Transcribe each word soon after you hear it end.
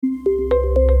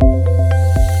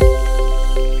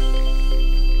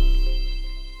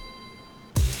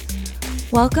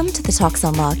Welcome to the Talks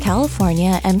on Law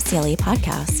California MCLE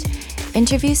podcast.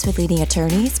 Interviews with leading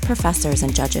attorneys, professors,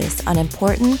 and judges on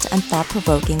important and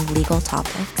thought-provoking legal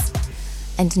topics.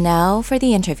 And now for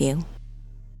the interview.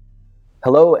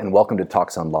 Hello and welcome to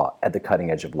Talks on Law at the Cutting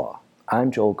Edge of Law.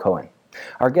 I'm Joel Cohen.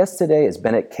 Our guest today is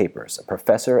Bennett Capers, a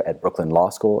professor at Brooklyn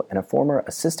Law School and a former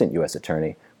assistant U.S.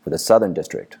 attorney for the Southern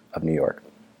District of New York.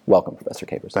 Welcome, Professor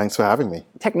Capers. Thanks for having me.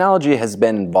 Technology has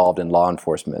been involved in law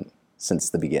enforcement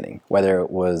since the beginning, whether it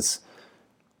was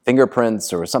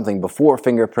fingerprints or something before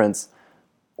fingerprints.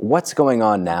 What's going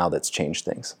on now that's changed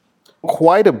things?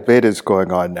 Quite a bit is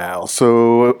going on now.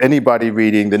 So anybody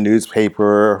reading the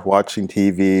newspaper, watching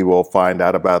TV will find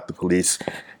out about the police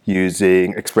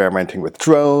experimenting with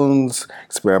drones,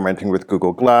 experimenting with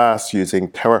Google Glass, using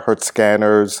terahertz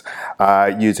scanners,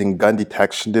 using gun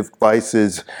detection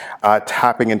devices,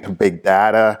 tapping into big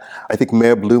data. I think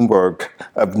Mayor Bloomberg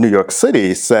of New York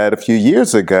City said a few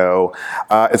years ago,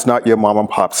 it's not your mom and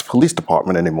pop's police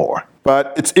department anymore.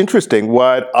 But it's interesting.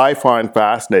 What I find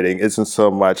fascinating isn't so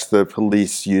much the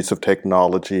police use of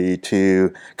technology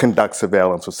to conduct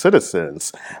surveillance of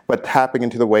citizens, but tapping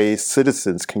into the ways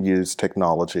citizens can use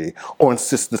technology or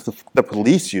insist that the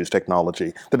police use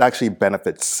technology that actually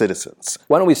benefits citizens.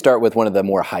 Why don't we start with one of the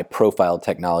more high-profile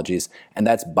technologies, and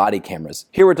that's body cameras.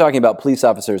 Here we're talking about police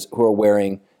officers who are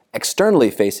wearing externally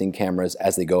facing cameras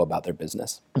as they go about their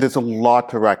business. There's a lot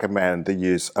to recommend the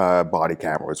use of body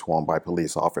cameras worn by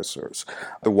police officers.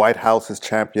 The White House has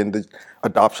championed the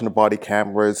adoption of body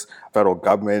cameras. Federal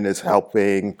government is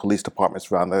helping police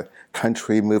departments around the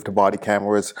country move to body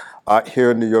cameras.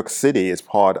 Here in New York City, as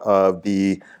part of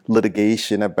the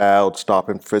litigation about stop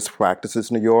and frisk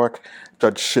practices in New York,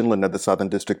 Judge Shinlen of the Southern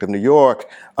District of New York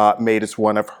made as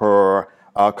one of her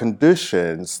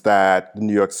conditions that the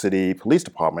New York City Police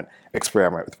Department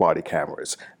experiment with body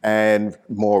cameras. And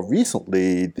more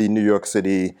recently, the New York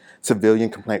City Civilian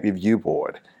Complaint Review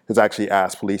Board has actually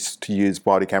asked police to use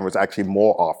body cameras actually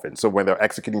more often. So when they're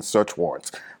executing search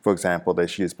warrants, for example, they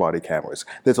should use body cameras.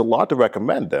 There's a lot to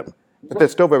recommend them, but they're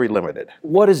still very limited.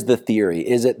 What is the theory?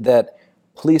 Is it that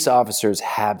police officers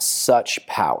have such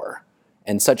power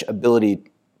and such ability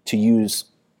to use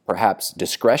perhaps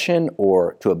discretion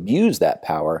or to abuse that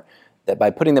power, that by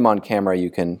putting them on camera, you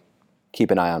can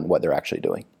keep an eye on what they're actually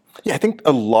doing? Yeah, I think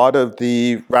a lot of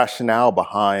the rationale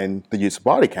behind the use of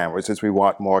body cameras is we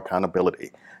want more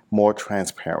accountability, more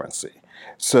transparency.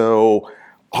 So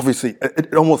obviously,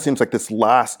 it almost seems like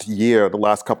the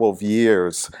last couple of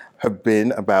years have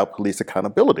been about police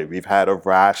accountability. We've had a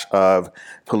rash of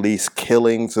police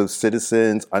killings of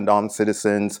citizens, unarmed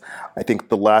citizens. I think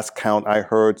the last count I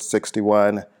heard,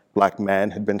 61 Black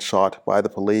men had been shot by the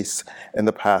police in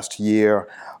the past year.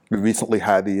 We recently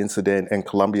had the incident in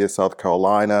Columbia, South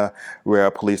Carolina, where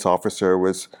a police officer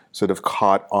was sort of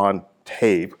caught on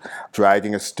tape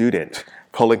dragging a student,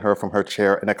 pulling her from her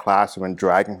chair in a classroom and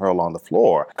dragging her along the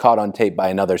floor. Caught on tape by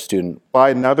another student.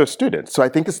 So I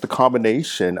think it's the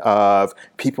combination of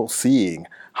people seeing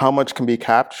how much can be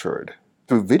captured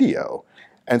through video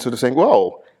and sort of saying,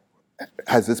 well,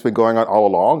 has this been going on all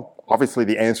along? Obviously,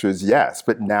 the answer is yes,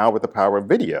 but now with the power of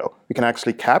video, we can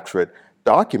actually capture it,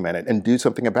 document it, and do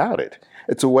something about it.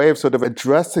 It's a way of sort of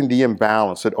addressing the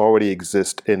imbalance that already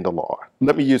exists in the law.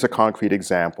 Let me use a concrete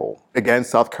example. Again,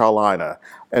 South Carolina.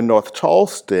 In North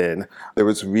Charleston, there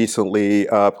was recently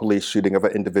a police shooting of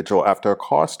an individual after a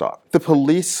car stop. The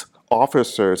police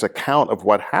officer's account of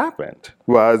what happened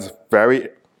was very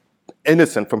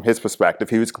innocent from his perspective.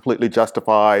 He was completely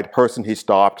justified. The person he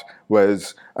stopped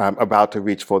was about to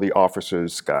reach for the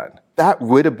officer's gun. That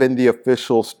would have been the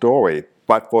official story,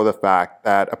 but for the fact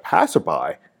that a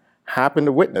passerby happened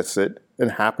to witness it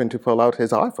and happened to pull out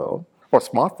his iPhone or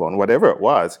smartphone, whatever it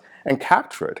was, and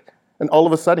capture it. And all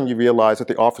of a sudden you realize that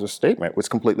the officer's statement was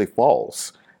completely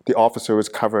false. The officer was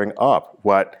covering up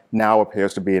what now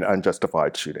appears to be an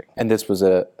unjustified shooting. And this was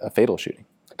a fatal shooting?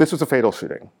 This was a fatal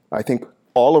shooting. I think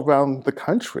all around the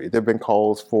country, there have been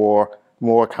calls for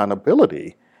more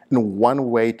accountability. And one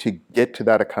way to get to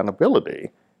that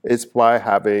accountability is by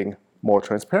having more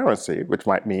transparency, which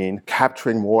might mean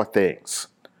capturing more things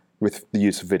with the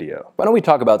use of video. Why don't we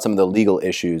talk about some of the legal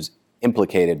issues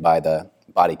implicated by the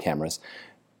body cameras?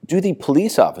 Do the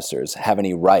police officers have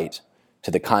any right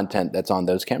to the content that's on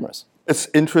those cameras? It's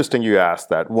interesting you ask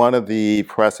that. One of the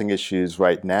pressing issues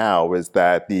right now is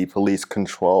that the police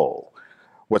control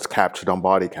what's captured on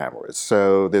body cameras.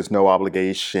 So there's no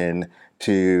obligation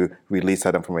to release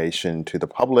that information to the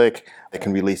public. They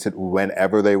can release it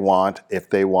whenever they want, if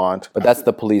they want. But that's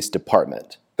the police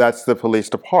department. That's the police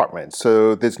department.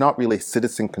 So there's not really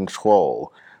citizen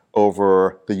control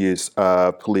over the use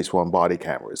of police-worn body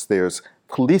cameras. There's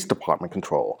police department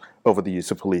control over the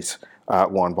use of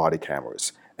police-worn body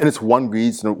cameras. And it's one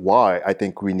reason why I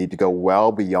think we need to go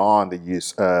well beyond the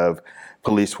use of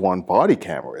police-worn body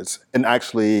cameras and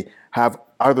actually have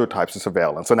other types of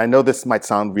surveillance. And I know this might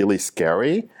sound really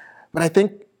scary, but I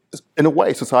think in a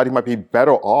way society might be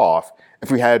better off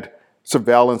if we had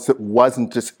surveillance that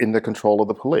wasn't just in the control of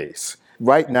the police.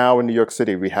 Right now in New York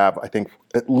City, we have, I think,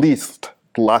 at least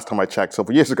the last time I checked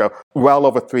several years ago, well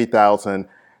over 3,000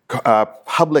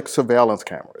 public surveillance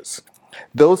cameras.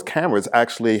 Those cameras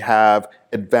actually have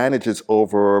advantages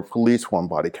over police-worn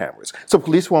body cameras. So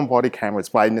police-worn body cameras,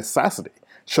 by necessity,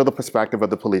 show the perspective of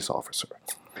the police officer.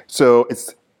 So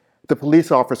it's the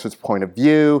police officer's point of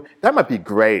view. That might be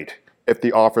great if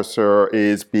the officer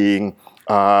is being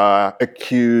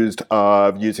accused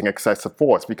of using excessive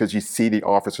force, because you see the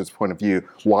officer's point of view,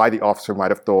 why the officer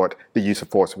might have thought the use of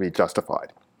force would be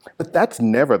justified. But that's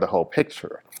never the whole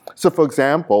picture. So for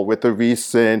example, with the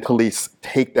recent police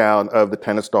takedown of the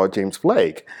tennis star James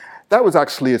Blake, that was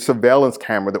actually a surveillance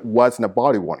camera that wasn't a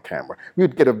body-worn camera. We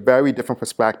would get a very different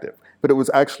perspective. But it was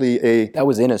actually That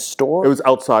was in a store? It was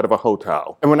outside of a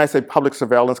hotel. And when I say public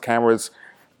surveillance cameras,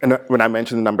 and when I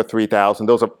mentioned the number 3,000,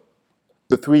 those are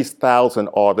the 3,000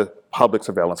 are the public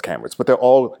surveillance cameras, but they're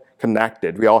all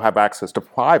connected. We all have access to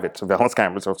private surveillance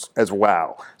cameras as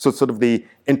well. So sort of the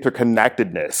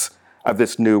interconnectedness of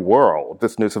this new world,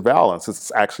 this new surveillance,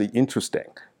 is actually interesting.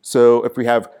 So if we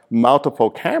have multiple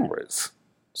cameras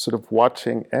sort of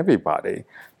watching everybody,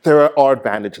 there are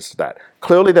advantages to that.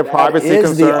 Clearly, there are privacy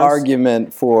concerns. That is the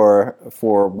argument for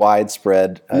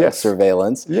widespread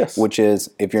surveillance, Yes. which is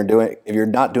if you're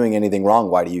not doing anything wrong,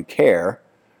 why do you care?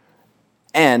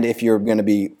 And if you're going to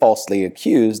be falsely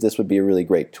accused, this would be a really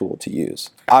great tool to use.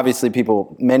 Obviously,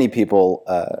 many people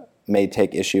may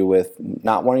take issue with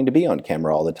not wanting to be on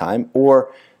camera all the time,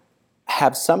 or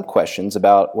have some questions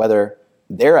about whether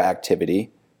their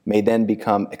activity may then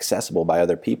become accessible by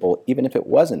other people, even if it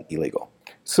wasn't illegal.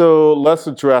 So let's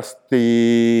address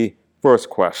the first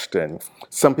question.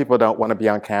 Some people don't want to be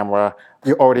on camera.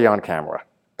 You're already on camera.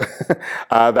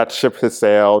 That ship has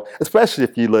sailed, especially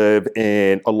if you live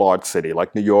in a large city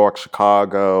like New York,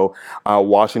 Chicago,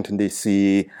 Washington,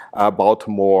 D.C.,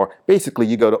 Baltimore. Basically,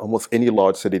 you go to almost any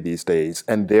large city these days,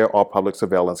 and there are public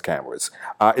surveillance cameras.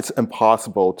 It's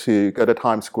impossible to go to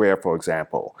Times Square, for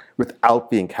example, without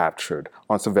being captured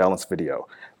on surveillance video.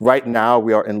 Right now,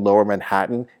 we are in Lower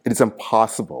Manhattan. It is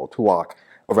impossible to walk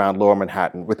around Lower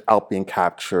Manhattan without being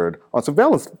captured on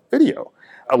surveillance video.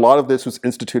 A lot of this was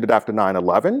instituted after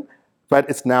 9/11, but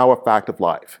it's now a fact of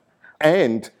life.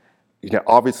 And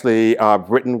obviously,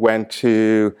 Britain went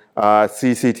to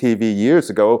CCTV years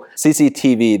ago.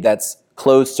 CCTV, that's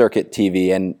closed circuit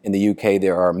TV, and in the UK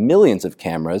there are millions of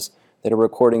cameras that are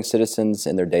recording citizens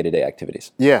in their day-to-day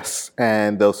activities. Yes,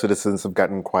 and those citizens have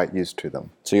gotten quite used to them.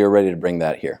 So you're ready to bring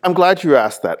that here. I'm glad you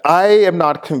asked that. I'm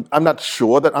not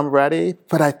sure that I'm ready,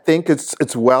 but I think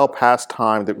it's well past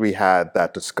time that we had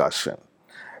that discussion.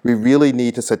 We really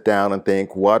need to sit down and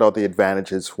think, what are the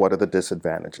advantages, what are the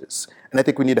disadvantages? And I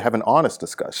think we need to have an honest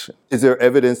discussion. Is there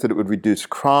evidence that it would reduce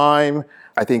crime?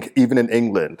 I think even in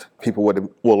England, people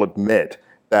will admit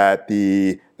that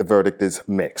the verdict is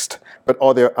mixed. But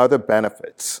are there other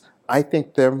benefits? I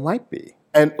think there might be.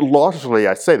 And largely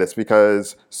I say this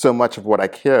because so much of what I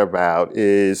care about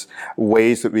is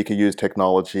ways that we can use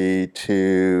technology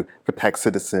to protect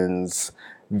citizens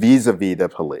vis-a-vis the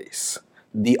police.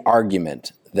 The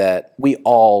argument that we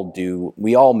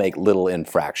all make little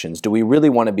infractions. Do we really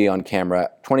want to be on camera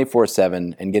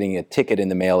 24/7 and getting a ticket in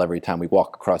the mail every time we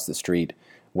walk across the street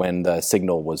when the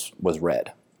signal was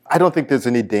red? I don't think there's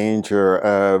any danger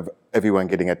of everyone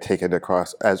getting a ticket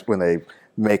across as when they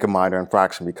make a minor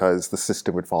infraction, because the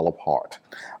system would fall apart.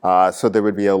 So there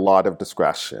would be a lot of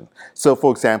discretion. So for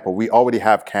example, we already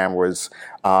have cameras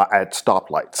at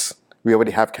stoplights. We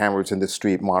already have cameras in the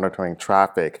street monitoring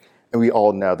traffic. And we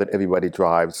all know that everybody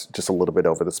drives just a little bit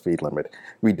over the speed limit.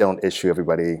 We don't issue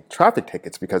everybody traffic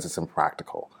tickets because it's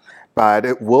impractical. But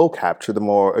it will capture the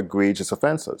more egregious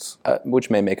offenses. Which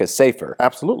may make us safer.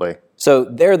 Absolutely. So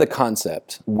they're the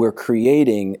concept. We're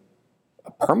creating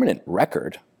a permanent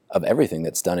record of everything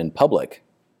that's done in public.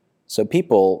 So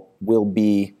people will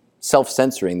be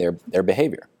self-censoring their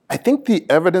behavior. I think the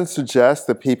evidence suggests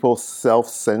that people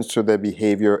self-censor their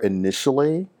behavior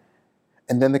initially,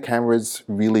 and then the cameras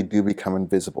really do become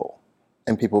invisible,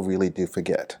 and people really do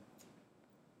forget.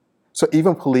 So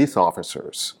even police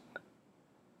officers,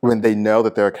 when they know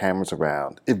that there are cameras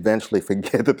around, eventually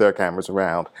forget that there are cameras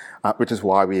around, which is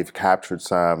why we've captured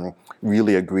some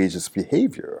really egregious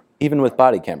behavior. Even with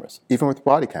body cameras? Even with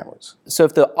body cameras. So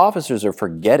if the officers are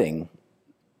forgetting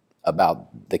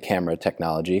about the camera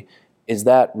technology. Is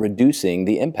that reducing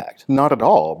the impact? Not at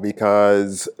all,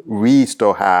 because we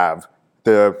still have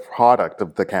the product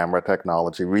of the camera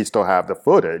technology. We still have the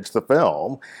footage, the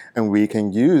film, and we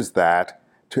can use that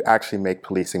to actually make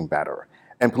policing better.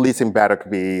 And policing better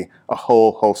could be a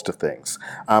whole host of things.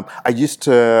 I used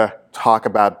to talk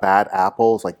about bad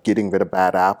apples, like getting rid of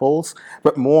bad apples,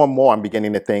 but more and more I'm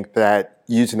beginning to think that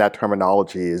using that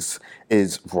terminology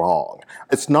is wrong.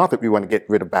 It's not that we want to get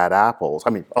rid of bad apples. I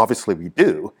mean, obviously we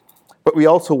do, but we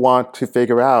also want to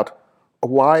figure out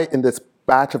why in this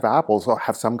batch of apples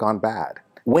have some gone bad.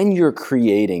 When you're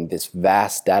creating this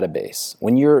vast database,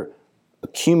 when you're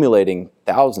accumulating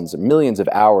thousands or millions of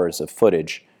hours of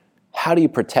footage, how do you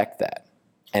protect that?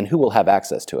 And who will have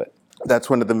access to it? That's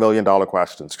one of the million-dollar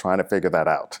questions, trying to figure that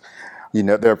out. You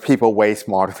know, there are people way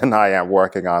smarter than I am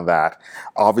working on that.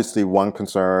 Obviously, one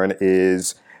concern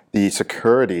is the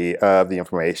security of the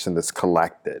information that's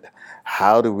collected.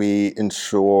 How do we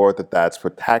ensure that that's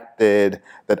protected,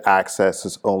 that access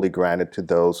is only granted to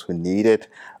those who need it,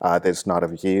 that it's not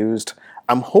abused?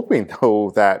 I'm hoping,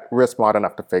 though, that we're smart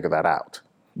enough to figure that out.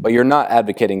 But you're not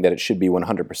advocating that it should be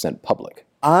 100% public.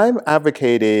 I'm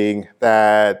advocating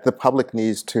that the public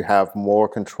needs to have more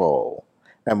control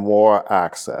and more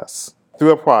access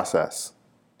through a process.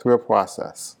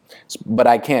 But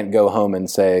I can't go home and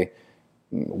say,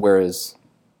 where is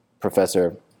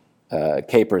Professor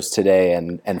Capers today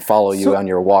and follow you on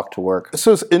your walk to work?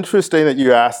 So it's interesting that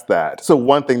you asked that. So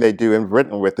one thing they do in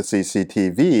Britain with the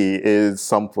CCTV is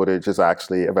some footage is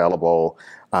actually available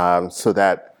so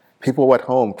that people at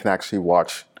home can actually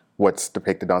watch what's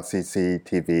depicted on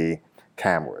CCTV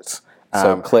cameras.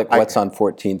 So click what's on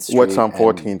 14th Street. What's on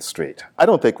 14th Street. I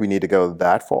don't think we need to go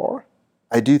that far.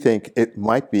 I do think it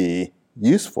might be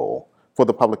useful for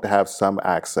the public to have some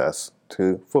access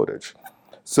to footage.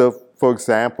 So, for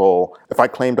example, if I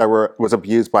claimed I was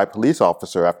abused by a police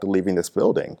officer after leaving this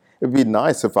building, it would be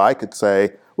nice if I could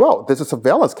say, well, there's a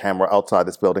surveillance camera outside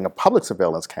this building, a public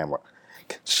surveillance camera.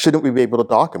 Shouldn't we be able to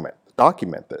document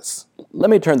this? Let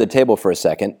me turn the table for a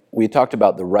second. We talked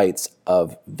about the rights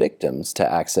of victims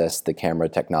to access the camera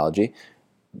technology.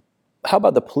 How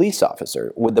about the police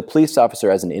officer? Would the police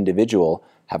officer as an individual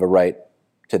have a right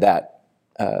to that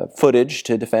footage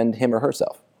to defend him or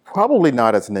herself? Probably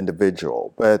not as an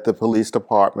individual, but the police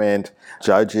department,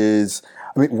 judges.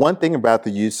 I mean, one thing about the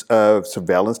use of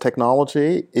surveillance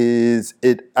technology is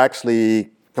it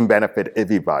actually can benefit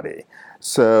everybody.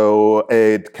 So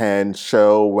it can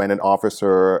show when an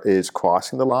officer is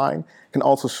crossing the line. It can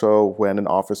also show when an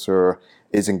officer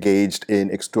is engaged in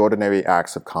extraordinary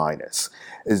acts of kindness,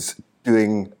 is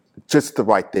doing just the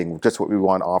right thing, just what we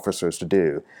want officers to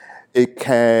do. It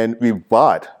can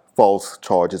rebut false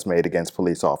charges made against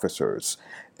police officers.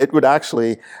 It would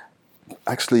actually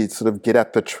sort of get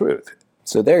at the truth.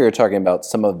 So there you're talking about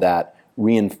some of that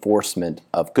reinforcement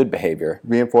of good behavior.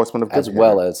 As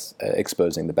well as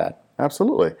exposing the bad.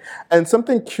 Absolutely. And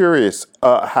something curious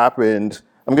happened.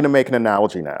 I'm going to make an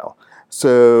analogy now.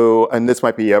 So, and this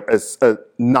might be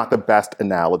not the best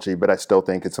analogy, but I still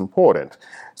think it's important.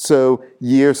 So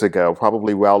years ago,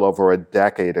 probably well over a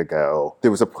decade ago,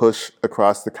 there was a push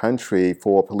across the country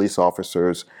for police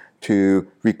officers to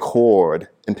record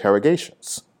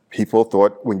interrogations. People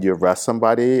thought when you arrest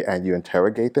somebody and you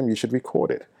interrogate them, you should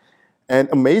record it. And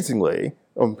amazingly,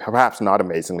 or perhaps not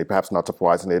amazingly, perhaps not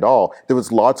surprisingly at all, there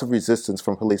was lots of resistance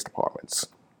from police departments.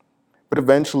 But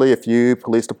eventually, a few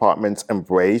police departments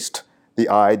embraced the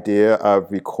idea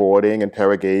of recording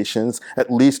interrogations,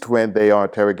 at least when they are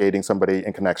interrogating somebody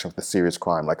in connection with a serious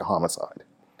crime like a homicide.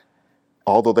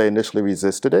 Although they initially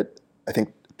resisted it, I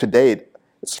think to date,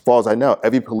 as far as I know,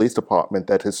 every police department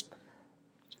that has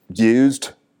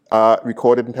used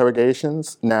recorded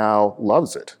interrogations now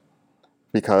loves it,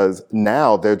 because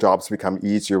now their jobs become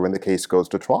easier when the case goes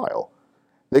to trial.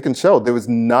 They can show there was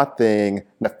nothing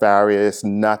nefarious,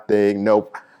 no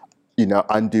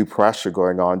undue pressure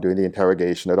going on during the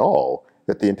interrogation at all,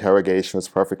 that the interrogation was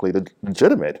perfectly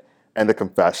legitimate and the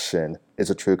confession is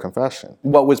a true confession.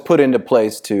 What was put into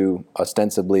place to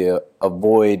ostensibly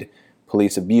avoid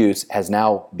police abuse has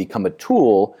now become a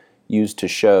tool used to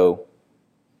show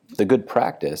the good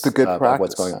practice of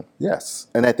what's going on. Yes,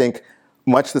 and I think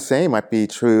much the same might be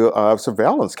true of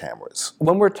surveillance cameras.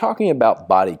 When we're talking about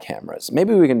body cameras,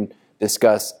 maybe we can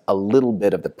discuss a little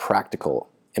bit of the practical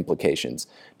implications.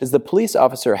 Does the police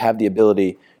officer have the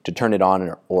ability to turn it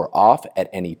on or off at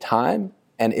any time?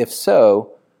 And if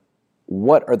so,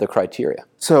 what are the criteria?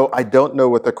 So I don't know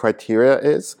what the criteria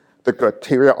is. The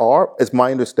criteria are, it's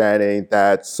my understanding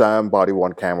that some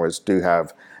body-worn cameras do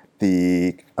have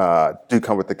do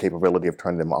come with the capability of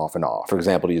turning them off and off. For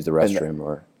example, to use the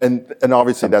restroom and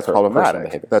obviously that's problematic.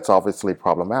 Behavior. That's obviously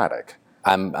problematic.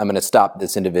 I'm going to stop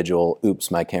this individual. Oops,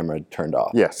 my camera turned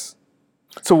off. Yes.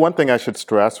 So one thing I should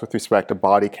stress with respect to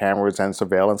body cameras and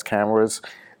surveillance cameras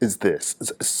is this.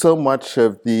 So much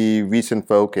of the recent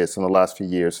focus in the last few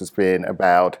years has been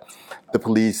about the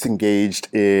police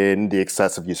engaged in the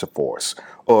excessive use of force,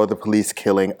 or the police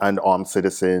killing unarmed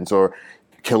citizens, or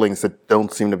killings that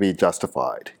don't seem to be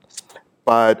justified.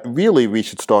 But really, we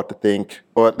should start to think,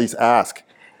 or at least ask,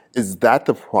 is that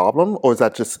the problem, or is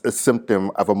that just a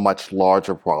symptom of a much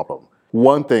larger problem?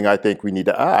 One thing I think we need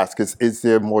to ask is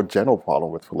there a more general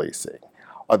problem with policing?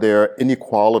 Are there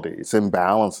inequalities,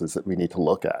 imbalances that we need to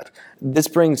look at? This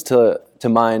brings to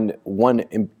mind one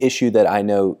issue that I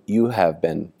know you have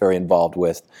been very involved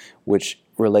with, which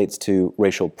relates to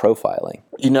racial profiling.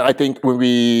 I think when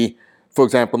we, for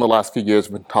example, in the last few years,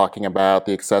 we've been talking about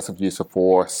the excessive use of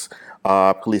force,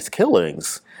 police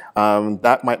killings.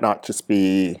 That might not just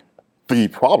be the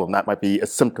problem. That might be a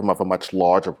symptom of a much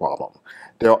larger problem.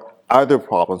 There are other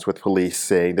problems with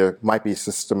policing. There might be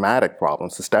systemic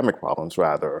problems,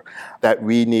 that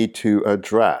we need to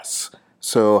address.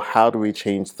 So how do we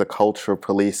change the culture of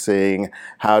policing?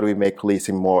 How do we make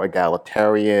policing more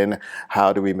egalitarian?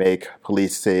 How do we make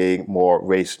policing more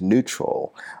race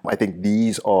neutral? I think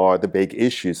these are the big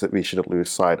issues that we shouldn't lose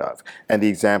sight of. And the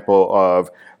example of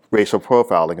racial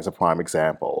profiling is a prime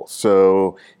example.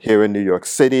 So here in New York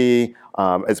City,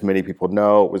 as many people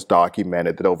know, it was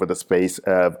documented that over the space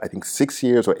of, I think, 6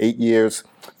 years or 8 years,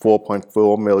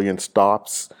 4.4 million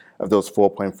stops. Of those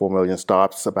 4.4 million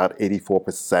stops, about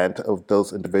 84% of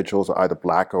those individuals are either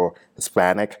Black or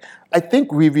Hispanic. I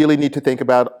think we really need to think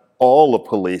about all of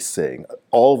policing,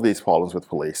 all of these problems with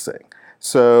policing.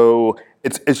 So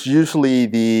it's usually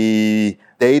the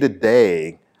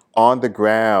day-to-day,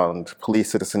 on-the-ground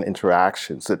police-citizen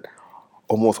interactions that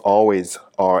almost always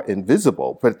are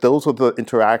invisible, but those are the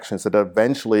interactions that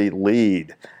eventually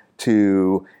lead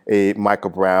to a Michael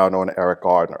Brown or an Eric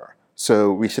Gardner.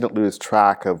 So we shouldn't lose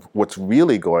track of what's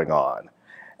really going on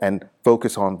and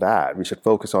focus on that. We should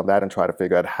focus on that and try to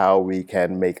figure out how we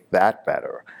can make that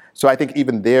better. So I think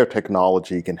even there,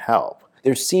 technology can help.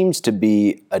 There seems to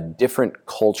be a different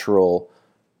cultural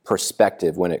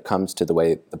perspective when it comes to the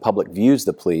way the public views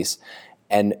the police,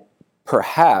 and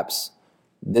perhaps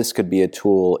this could be a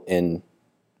tool in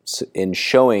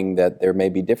showing that there may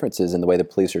be differences in the way the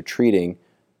police are treating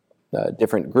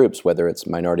different groups, whether it's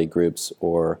minority groups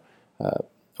or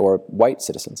white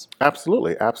citizens.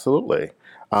 Absolutely.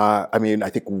 I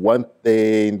think one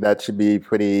thing that should be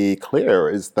pretty clear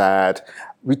is that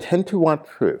we tend to want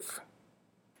proof.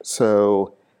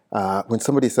 So when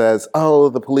somebody says, oh,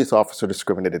 the police officer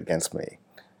discriminated against me,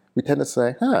 we tend to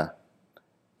say,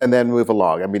 and then move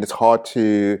along. It's hard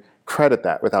to credit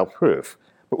that without proof.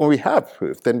 But when we have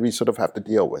proof, then we sort of have to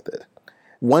deal with it.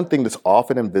 One thing that's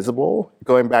often invisible,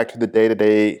 going back to the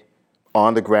day-to-day,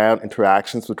 on-the-ground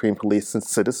interactions between police and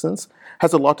citizens,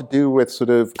 has a lot to do with sort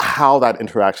of how that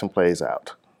interaction plays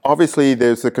out. Obviously,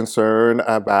 there's a concern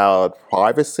about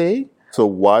privacy. So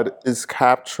what is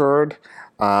captured?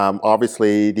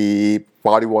 Obviously, the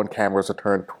body-worn cameras are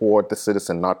turned toward the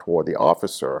citizen, not toward the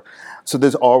officer. So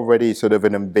there's already sort of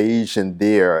an invasion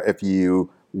there if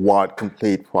you want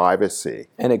complete privacy.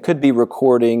 And it could be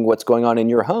recording what's going on in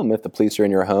your home if the police are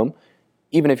in your home,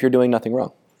 even if you're doing nothing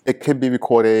wrong. It could be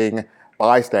recording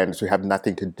bystanders who have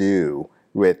nothing to do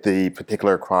with the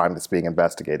particular crime that's being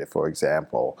investigated, for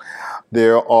example.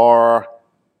 There are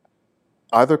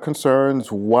other concerns.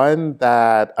 One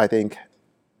that I think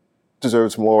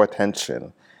deserves more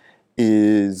attention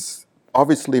is,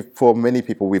 obviously for many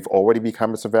people, we've already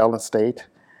become a surveillance state.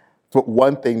 But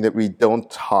one thing that we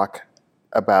don't talk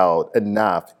about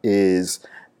enough is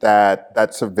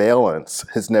that surveillance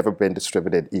has never been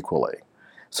distributed equally.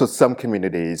 So some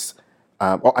communities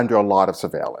are under a lot of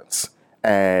surveillance,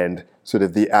 and sort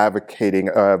of the advocating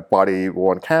of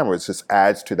body-worn cameras just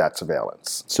adds to that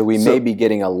surveillance. So we may be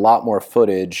getting a lot more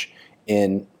footage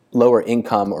in lower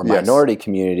income or minority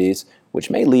communities, which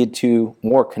may lead to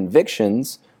more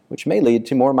convictions, which may lead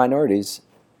to more minorities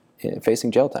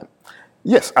facing jail time.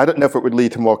 Yes, I don't know if it would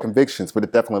lead to more convictions, but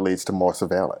it definitely leads to more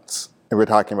surveillance. And we're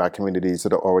talking about communities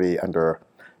that are already under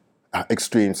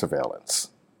extreme surveillance.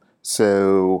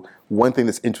 So one thing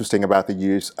that's interesting about the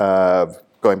use of,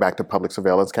 going back to public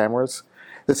surveillance cameras,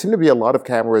 there seem to be a lot of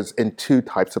cameras in two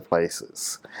types of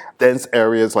places. Dense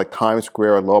areas like Times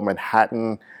Square or Lower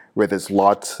Manhattan, where there's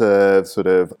lots of sort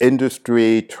of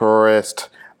industry, tourist,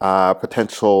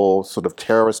 potential sort of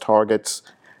terrorist targets.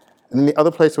 And then the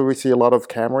other place where we see a lot of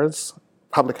cameras,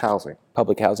 public housing.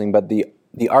 Public housing, but the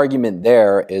The argument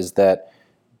there is that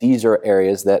these are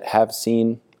areas that have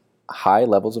seen high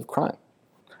levels of crime.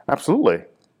 Absolutely.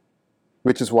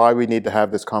 Which is why we need to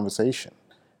have this conversation.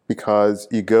 Because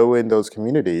you go in those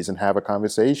communities and have a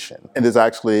conversation, and there's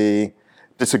actually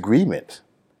disagreement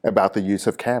about the use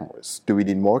of cameras. Do we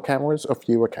need more cameras or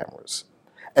fewer cameras?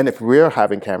 And if we're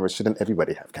having cameras, shouldn't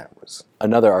everybody have cameras?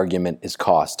 Another argument is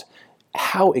cost.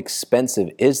 How expensive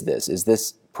is this? Is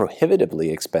this prohibitively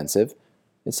expensive?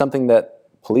 It's something that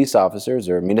police officers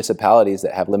or municipalities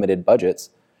that have limited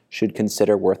budgets should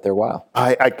consider worth their while.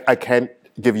 I can't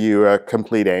give you a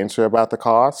complete answer about the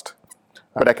cost,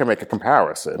 but I can make a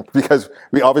comparison because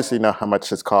we obviously know how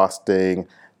much it's costing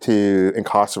to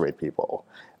incarcerate people.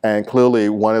 And clearly,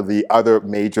 one of the other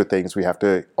major things we have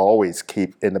to always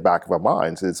keep in the back of our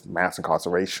minds is mass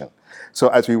incarceration. So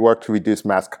as we work to reduce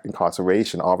mass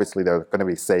incarceration, obviously there are going to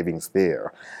be savings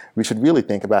there. We should really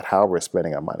think about how we're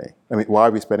spending our money. I mean, why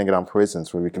are we spending it on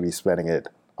prisons when we can be spending it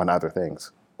on other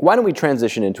things? Why don't we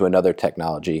transition into another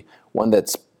technology, one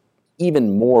that's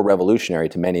even more revolutionary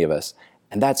to many of us,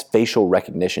 and that's facial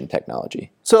recognition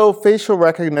technology. So facial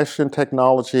recognition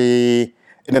technology,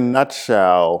 in a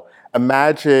nutshell,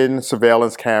 imagine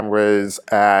surveillance cameras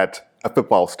at a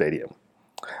football stadium.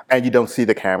 And you don't see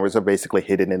the cameras are basically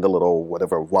hidden in the little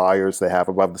whatever wires they have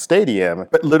above the stadium.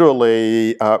 But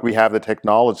literally, we have the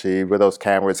technology where those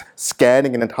cameras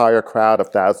scanning an entire crowd of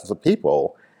thousands of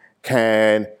people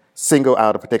can single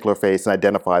out a particular face and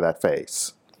identify that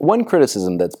face. One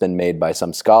criticism that's been made by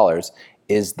some scholars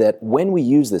is that when we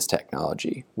use this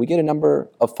technology, we get a number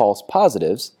of false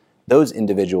positives. Those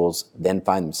individuals then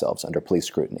find themselves under police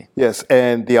scrutiny. Yes,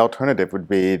 and the alternative would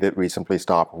be that we simply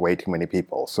stop way too many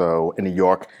people. So in New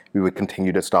York, we would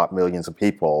continue to stop millions of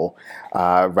people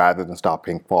rather than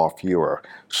stopping far fewer.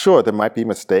 Sure, there might be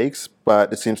mistakes,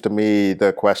 but it seems to me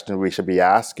the question we should be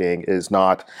asking is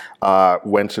not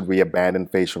when should we abandon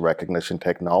facial recognition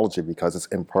technology because it's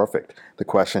imperfect. The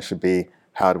question should be,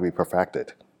 how do we perfect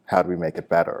it? How do we make it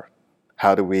better?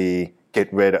 How do we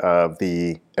get rid of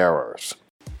the errors?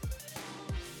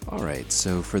 All right,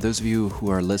 so for those of you who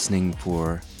are listening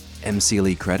for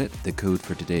MCLE credit, the code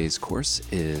for today's course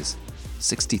is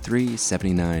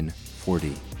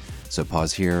 637940. So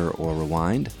pause here or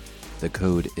rewind. The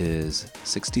code is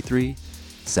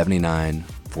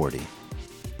 637940.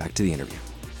 Back to the interview.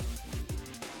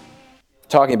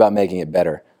 Talking about making it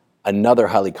better, another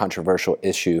highly controversial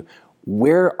issue,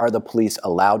 where are the police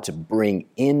allowed to bring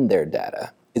in their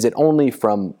data? Is it only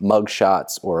from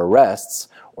mugshots or arrests,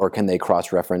 or can they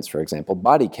cross-reference, for example,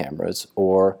 body cameras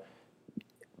or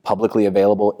publicly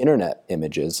available internet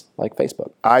images like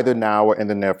Facebook? Either now or in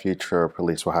the near future,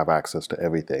 police will have access to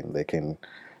everything. They can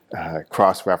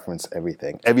cross-reference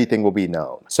everything. Everything will be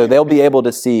known. So they'll be able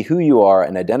to see who you are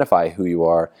and identify who you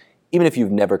are, even if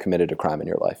you've never committed a crime in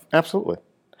your life. Absolutely.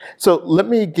 So let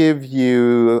me give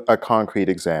you a concrete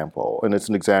example, and it's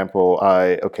an example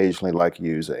I occasionally like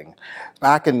using.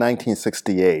 Back in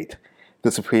 1968,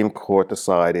 the Supreme Court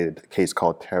decided a case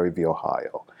called Terry v.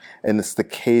 Ohio. And it's the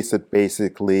case that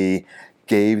basically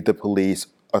gave the police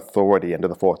authority under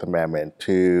the Fourth Amendment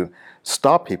to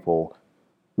stop people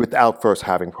without first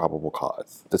having probable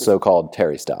cause. The so-called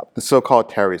Terry stop. The so-called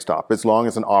Terry stop, as long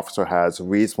as an officer has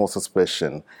reasonable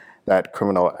suspicion that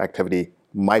criminal activity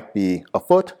might be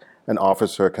afoot, an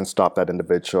officer can stop that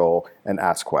individual and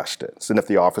ask questions. And if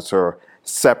the officer,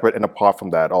 separate and apart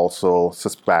from that, also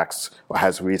suspects or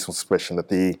has reasonable suspicion that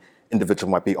the individual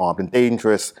might be armed and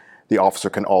dangerous, the officer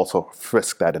can also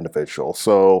frisk that individual.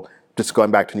 So just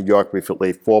going back to New York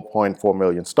briefly, 4.4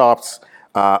 million stops,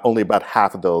 only about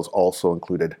half of those also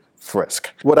included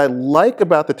frisk. What I like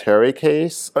about the Terry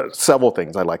case, several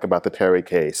things I like about the Terry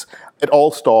case. It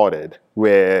all started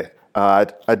with a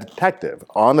detective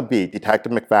on the beat,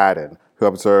 Detective McFadden, who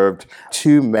observed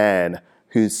two men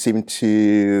who seemed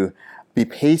to be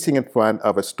pacing in front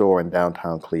of a store in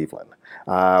downtown Cleveland.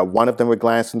 One of them would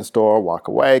glance in the store, walk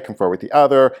away, confer with the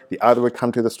other. The other would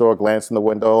come to the store, glance in the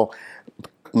window,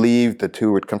 leave. The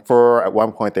two would confer. At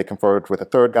one point, they conferred with a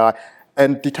third guy.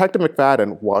 And Detective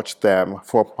McFadden watched them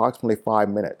for approximately 5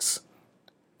 minutes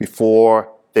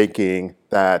before concluding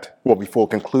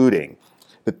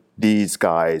that these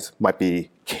guys might be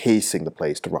casing the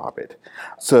place to rob it.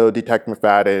 So Detective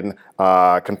McFadden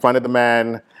confronted the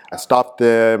men, stopped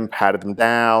them, patted them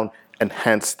down, and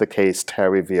hence the case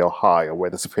Terry v. Ohio, where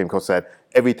the Supreme Court said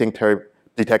everything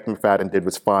Detective McFadden did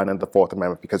was fine under the Fourth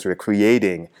Amendment because we were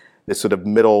creating this sort of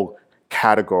middle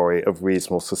category of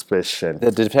reasonable suspicion.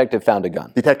 The detective found a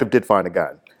gun. Detective did find a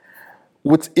gun.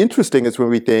 What's interesting is when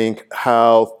we think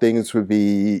how things would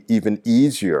be even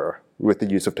easier with the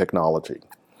use of technology.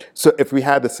 So if we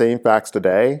had the same facts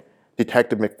today,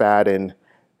 Detective McFadden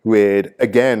would,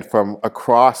 again, from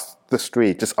across the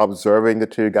street, just observing the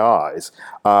two guys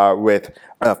with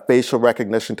facial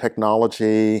recognition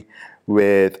technology,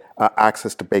 with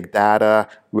access to big data,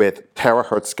 with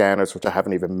terahertz scanners, which I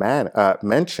haven't even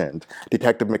mentioned,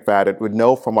 Detective McFadden would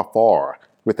know from afar,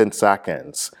 within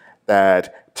seconds,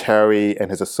 that Terry and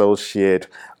his associate,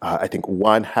 I think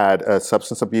one had a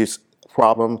substance abuse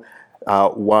problem,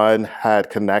 one had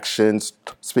connections,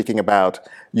 speaking about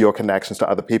your connections to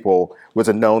other people, was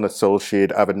a known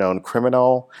associate of a known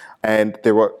criminal, and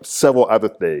there were several other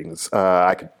things.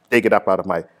 I could dig it up out of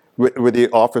where the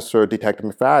officer, Detective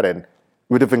McFadden,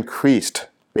 would have increased,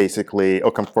 basically,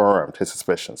 or confirmed his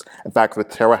suspicions. In fact, with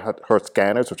terahertz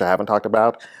scanners, which I haven't talked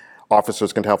about,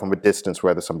 officers can tell from a distance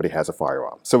whether somebody has a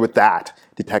firearm. So with that,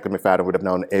 Detective McFadden would have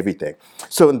known everything.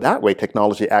 So in that way,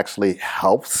 technology actually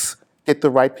helps get the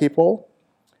right people.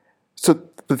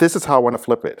 But this is how I want to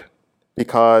flip it,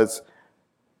 because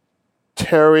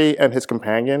Terry and his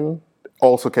companion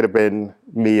also could have been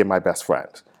me and my best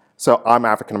friend. So I'm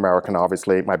African American,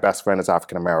 obviously. My best friend is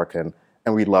African American,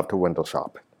 and we love to window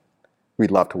shop. We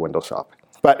love to window shop.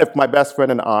 But if my best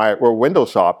friend and I were window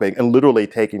shopping and literally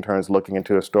taking turns looking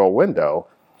into a store window,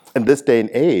 in this day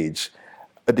and age,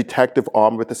 a detective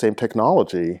armed with the same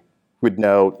technology would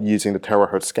know, using the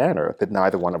terahertz scanner, that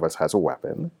neither one of us has a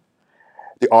weapon.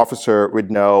 The officer would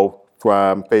know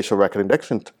from facial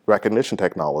recognition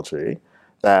technology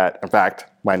that, in fact,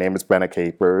 my name is Bennett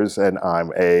Capers, and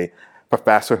I'm a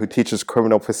professor who teaches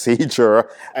criminal procedure.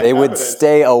 They would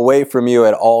stay away from you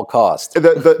at all costs.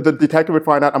 The detective would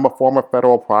find out I'm a former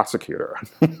federal prosecutor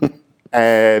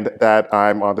and that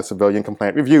I'm on the Civilian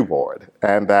Complaint Review Board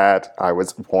and that I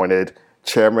was appointed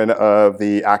chairman of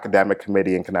the academic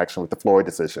committee in connection with the Floyd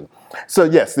decision. So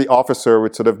yes, the officer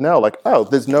would sort of know, like, oh,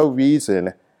 there's no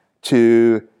reason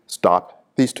to stop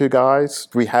these two guys.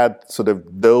 We had sort of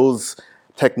those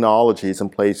technologies in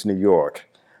place in New York.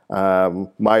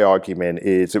 My argument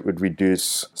is it would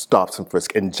reduce stops and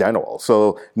frisk in general.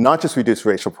 So not just reduce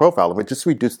racial profiling, but just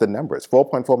reduce the numbers.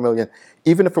 4.4 million,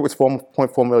 even if it was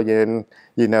 4.4 million,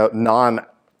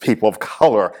 non-people of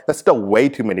color, that's still way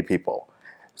too many people.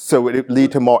 So it would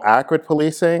lead to more accurate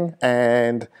policing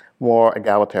and more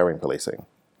egalitarian policing.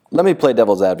 Let me play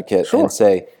devil's advocate Sure. and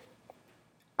say,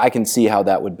 I can see how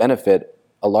that would benefit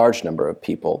a large number of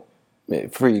people,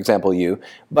 for example, you.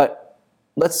 But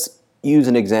let's use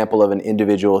an example of an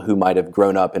individual who might have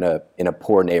grown up in a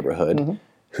poor neighborhood,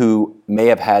 who may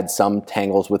have had some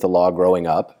tangles with the law growing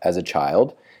up as a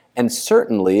child, and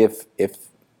certainly if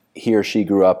he or she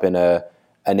grew up in a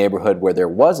neighborhood where there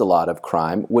was a lot of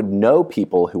crime, would know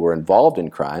people who were involved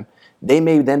in crime, they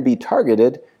may then be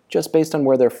targeted just based on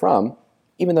where they're from,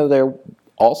 even though there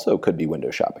also could be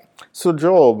window shopping. So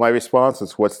Joel, my response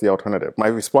is, what's the alternative? My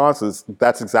response is,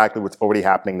 that's exactly what's already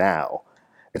happening now.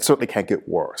 It certainly can't get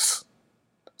worse.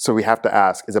 So we have to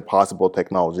ask, is it possible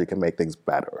technology can make things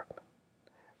better?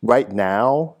 Right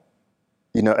now,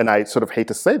 and I sort of hate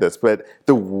to say this, but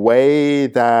the way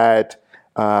that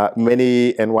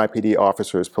many NYPD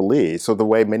officers police, so the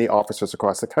way many officers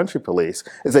across the country police,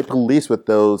 is they police with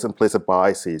those implicit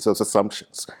biases, those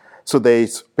assumptions. So they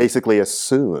basically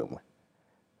assume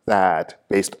that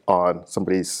based on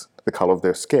the color of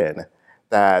their skin,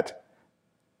 that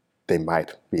they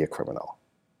might be a criminal.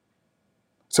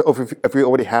 So if we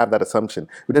already have that assumption,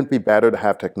 wouldn't it be better to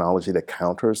have technology that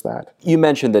counters that? You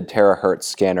mentioned the terahertz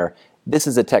scanner. This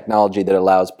is a technology that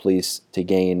allows police to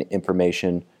gain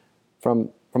information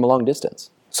from a long distance.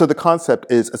 So the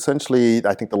concept is essentially,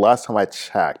 I think the last time I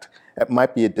checked, it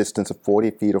might be a distance of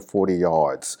 40 feet or 40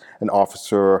 yards. An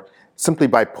officer, simply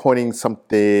by pointing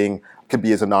something, could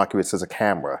be as innocuous as a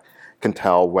camera, can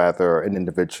tell whether an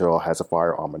individual has a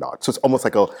firearm or not. So it's almost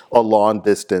like a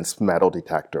long-distance metal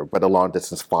detector, but a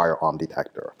long-distance firearm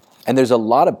detector. And there's a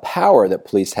lot of power that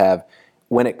police have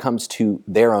when it comes to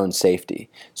their own safety.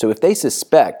 So if they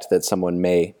suspect that someone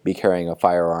may be carrying a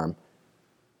firearm,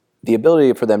 the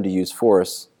ability for them to use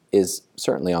force is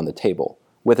certainly on the table.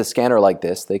 With a scanner like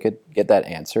this, they could get that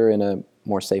answer in a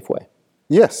more safe way.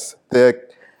 Yes,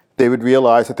 they would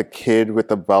realize that the kid with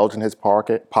the bulge in his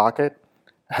pocket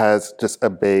has just a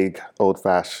big,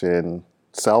 old-fashioned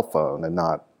cell phone and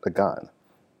not a gun.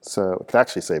 So it could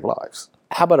actually save lives.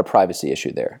 How about a privacy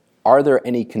issue there? Are there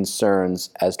any concerns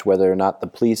as to whether or not the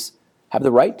police have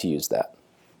the right to use that?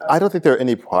 I don't think there are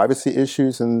any privacy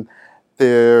issues, and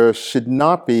there should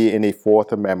not be any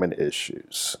Fourth Amendment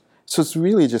issues. So it's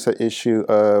really just an issue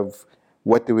of,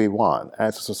 what do we want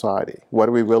as a society? What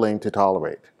are we willing to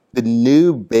tolerate? The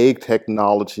new big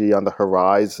technology on the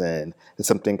horizon is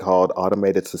something called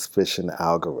automated suspicion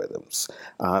algorithms.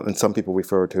 And some people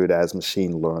refer to it as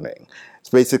machine learning. It's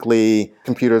basically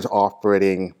computers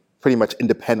operating pretty much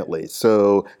independently.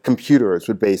 So computers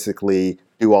would basically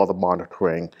do all the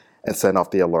monitoring and send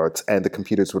off the alerts, and the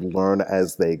computers would learn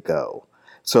as they go.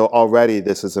 So already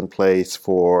this is in place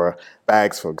for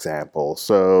bags, for example.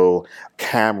 So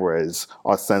cameras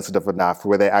are sensitive enough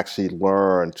where they actually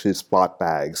learn to spot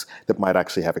bags that might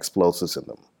actually have explosives in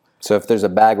them. So if there's a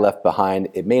bag left behind,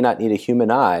 it may not need a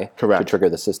human eye to trigger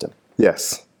the system.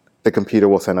 Yes. The computer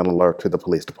will send an alert to the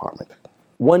police department.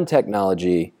 One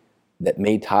technology that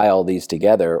may tie all these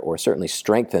together, or certainly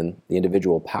strengthen the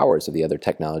individual powers of the other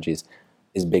technologies,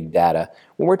 is big data.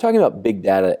 When we're talking about big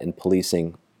data in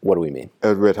policing, what do we mean?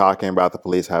 We're talking about the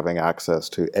police having access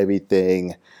to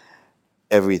everything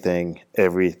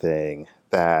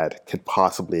that could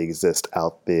possibly exist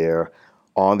out there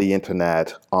on the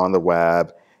internet, on the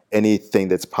web, anything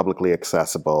that's publicly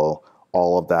accessible,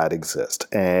 all of that exists.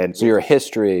 And so your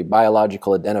history,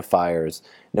 biological identifiers,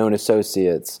 known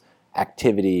associates,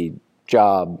 activity,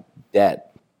 job,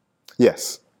 debt.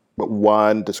 Yes. But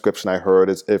one description I heard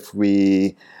is if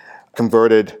we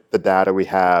converted the data we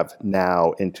have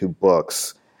now into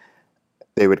books,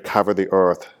 they would cover the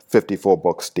earth 54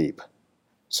 books deep.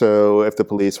 So if the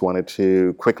police wanted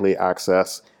to quickly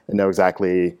access and know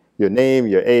exactly your name,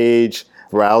 your age,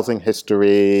 browsing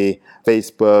history,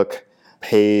 Facebook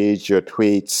page, your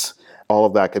tweets, all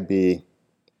of that could be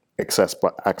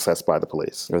accessed by the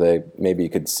police. Or maybe you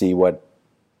could see what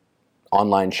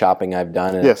online shopping I've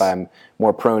done, and if I'm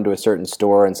more prone to a certain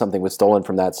store and something was stolen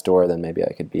from that store, then maybe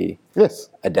I could be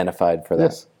identified for that.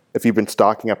 Yes. If you've been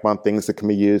stocking up on things that can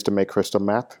be used to make crystal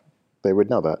meth, they would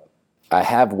know that. I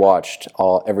have watched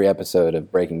every episode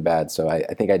of Breaking Bad, so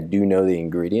I think I do know the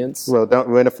ingredients. Well, don't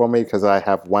ruin it for me, because I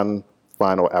have one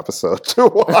final episode to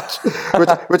watch,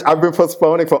 which I've been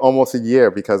postponing for almost a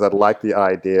year because I like the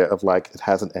idea of it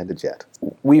hasn't ended yet.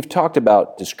 We've talked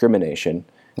about discrimination.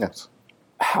 Yes.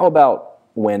 How about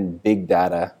when big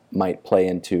data might play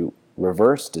into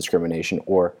reverse discrimination,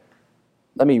 or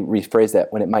let me rephrase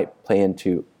that, when it might play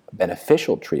into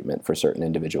beneficial treatment for certain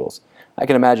individuals? I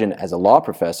can imagine as a law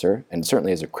professor, and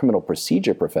certainly as a criminal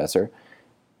procedure professor,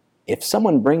 if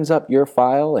someone brings up your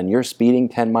file and you're speeding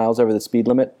 10 miles over the speed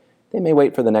limit, they may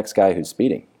wait for the next guy who's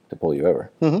speeding to pull you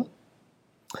over. Mm-hmm.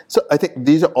 So I think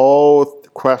these are all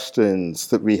questions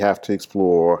that we have to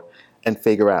explore and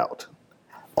figure out.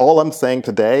 All I'm saying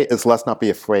today is let's not be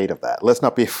afraid of that. Let's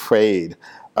not be afraid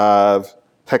of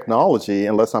technology,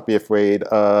 and let's not be afraid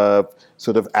of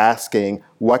sort of asking,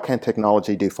 what can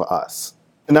technology do for us?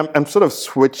 And I'm sort of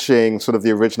switching sort of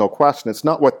the original question. It's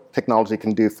not what technology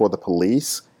can do for the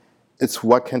police. It's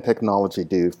what can technology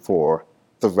do for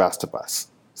the rest of us,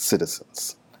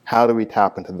 citizens? How do we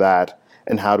tap into that,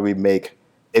 and how do we make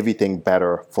everything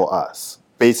better for us?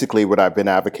 Basically, what I've been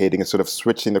advocating is sort of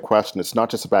switching the question. It's not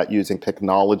just about using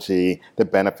technology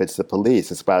that benefits the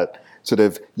police. It's about sort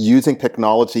of using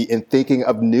technology and thinking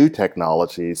of new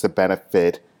technologies that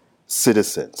benefit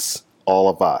citizens, all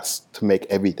of us, to make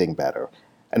everything better.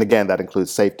 And again, that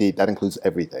includes safety, that includes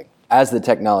everything. As the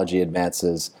technology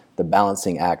advances, the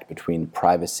balancing act between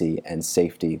privacy and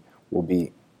safety will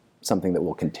be something that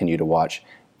we'll continue to watch.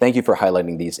 Thank you for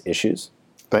highlighting these issues.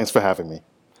 Thanks for having me.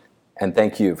 And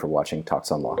thank you for watching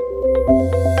Talks on Law.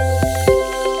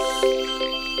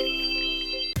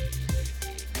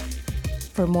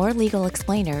 For more legal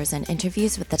explainers and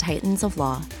interviews with the titans of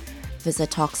law, visit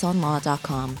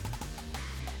talksonlaw.com.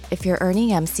 If you're earning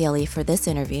MCLE for this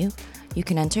interview, you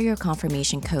can enter your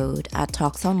confirmation code at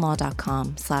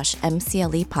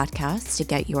talksonlaw.com/MCLE podcast to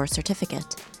get your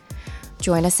certificate.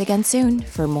 Join us again soon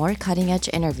for more cutting-edge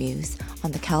interviews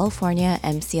on the California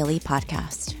MCLE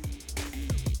podcast.